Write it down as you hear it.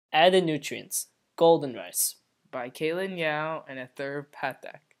Added nutrients. Golden rice. By Kaelan and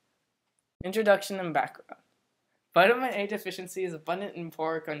Biotech. Introduction and background. Vitamin A deficiency is abundant in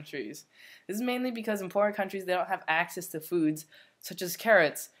poorer countries. This is mainly because in poorer countries they don't have access to foods such as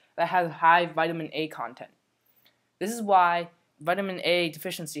carrots that have high vitamin A content. This is why vitamin A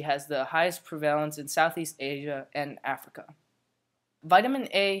deficiency has the highest prevalence in Southeast Asia and Africa. Vitamin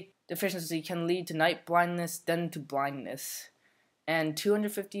A deficiency can lead to night blindness, then to blindness, and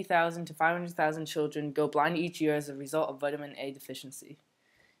 250,000 to 500,000 children go blind each year as a result of vitamin A deficiency.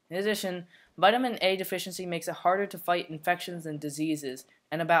 In addition, vitamin A deficiency makes it harder to fight infections and diseases,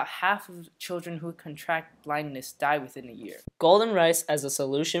 and about half of children who contract blindness die within a year. Golden rice as a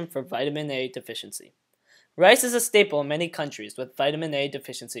solution for vitamin A deficiency. Rice is a staple in many countries with vitamin A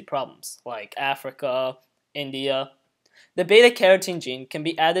deficiency problems, like Africa, India. The beta-carotene gene can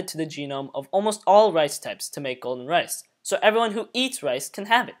be added to the genome of almost all rice types to make golden rice, so everyone who eats rice can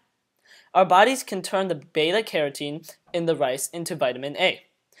have it. Our bodies can turn the beta-carotene in the rice into vitamin A.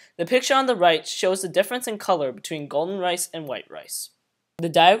 The picture on the right shows the difference in color between golden rice and white rice. The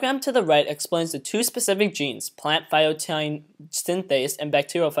diagram to the right explains the two specific genes, plant biotin synthase and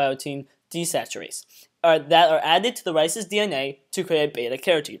bacterial biotin desaturase, that are added to the rice's DNA to create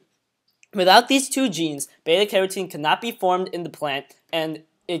beta-carotene. Without these two genes, beta-carotene cannot be formed in the plant and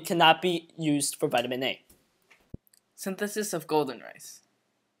it cannot be used for vitamin A. Synthesis of golden rice.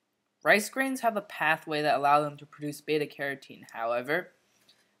 Rice grains have a pathway that allows them to produce beta-carotene. However,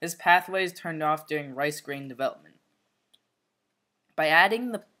 this pathway is turned off during rice grain development. By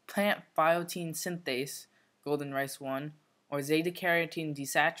adding the plant biotin synthase, golden rice 1, or zeta-carotene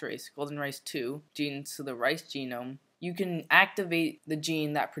desaturase, golden rice 2, genes to the rice genome, you can activate the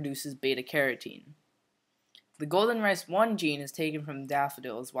gene that produces beta-carotene. The golden rice 1 gene is taken from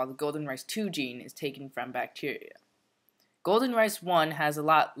daffodils, while the golden rice 2 gene is taken from bacteria. Golden rice 1 has a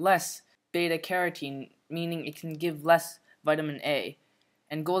lot less beta-carotene, meaning it can give less vitamin A,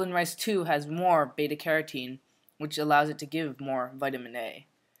 and golden rice 2 has more beta-carotene, which allows it to give more vitamin A.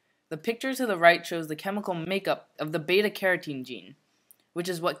 The picture to the right shows the chemical makeup of the beta-carotene gene, which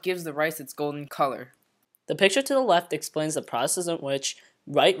is what gives the rice its golden color. The picture to the left explains the process in which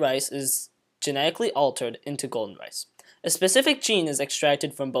white rice is genetically altered into golden rice. A specific gene is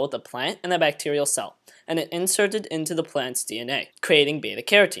extracted from both a plant and a bacterial cell, and it inserted into the plant's DNA, creating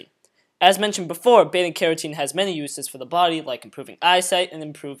beta-carotene. As mentioned before, beta-carotene has many uses for the body, like improving eyesight and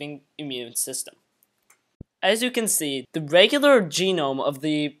improving immune system. As you can see, the regular genome of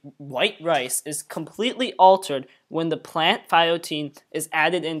the white rice is completely altered when the plant biotin is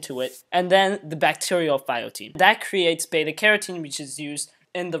added into it, and then the bacterial biotin. That creates beta-carotene, which is used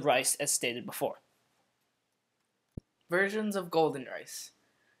in the rice as stated before. Versions of golden rice.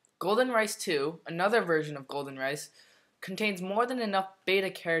 Golden rice 2, another version of golden rice, contains more than enough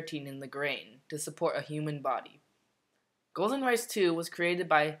beta-carotene in the grain to support a human body. Golden rice 2 was created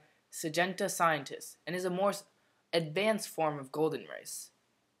by Syngenta scientists and is a more advanced form of golden rice.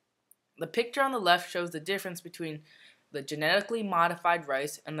 The picture on the left shows the difference between the genetically modified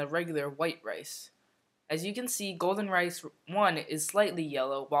rice and the regular white rice. As you can see, golden rice 1 is slightly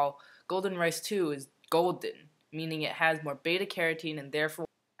yellow, while golden rice 2 is golden, meaning it has more beta-carotene and therefore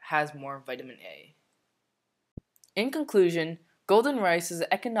has more vitamin A. In conclusion, golden rice is an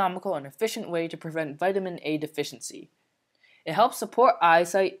economical and efficient way to prevent vitamin A deficiency. It helps support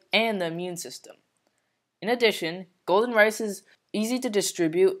eyesight and the immune system. In addition, golden rice is easy to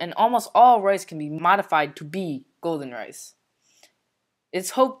distribute, and almost all rice can be modified to be golden rice.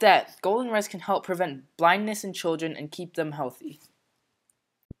 It's hoped that golden rice can help prevent blindness in children and keep them healthy.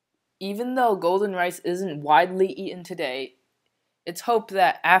 Even though golden rice isn't widely eaten today, it's hoped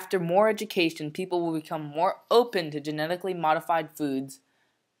that after more education, people will become more open to genetically modified foods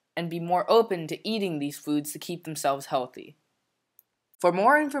and be more open to eating these foods to keep themselves healthy. For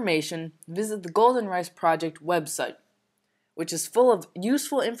more information, visit the Golden Rice Project website, which is full of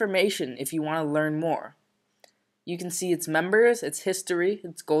useful information if you want to learn more. You can see its members, its history,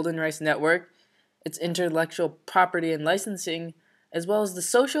 its Golden Rice Network, its intellectual property and licensing, as well as the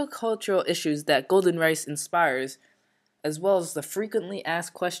social-cultural issues that golden rice inspires, as well as the frequently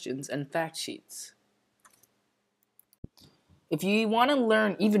asked questions and fact sheets. If you want to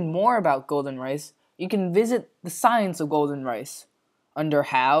learn even more about golden rice, you can visit the science of golden rice under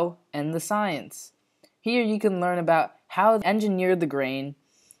How and the Science. Here you can learn about how to engineer the grain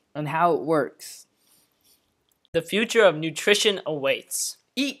and how it works. The future of nutrition awaits.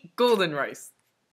 Eat golden rice!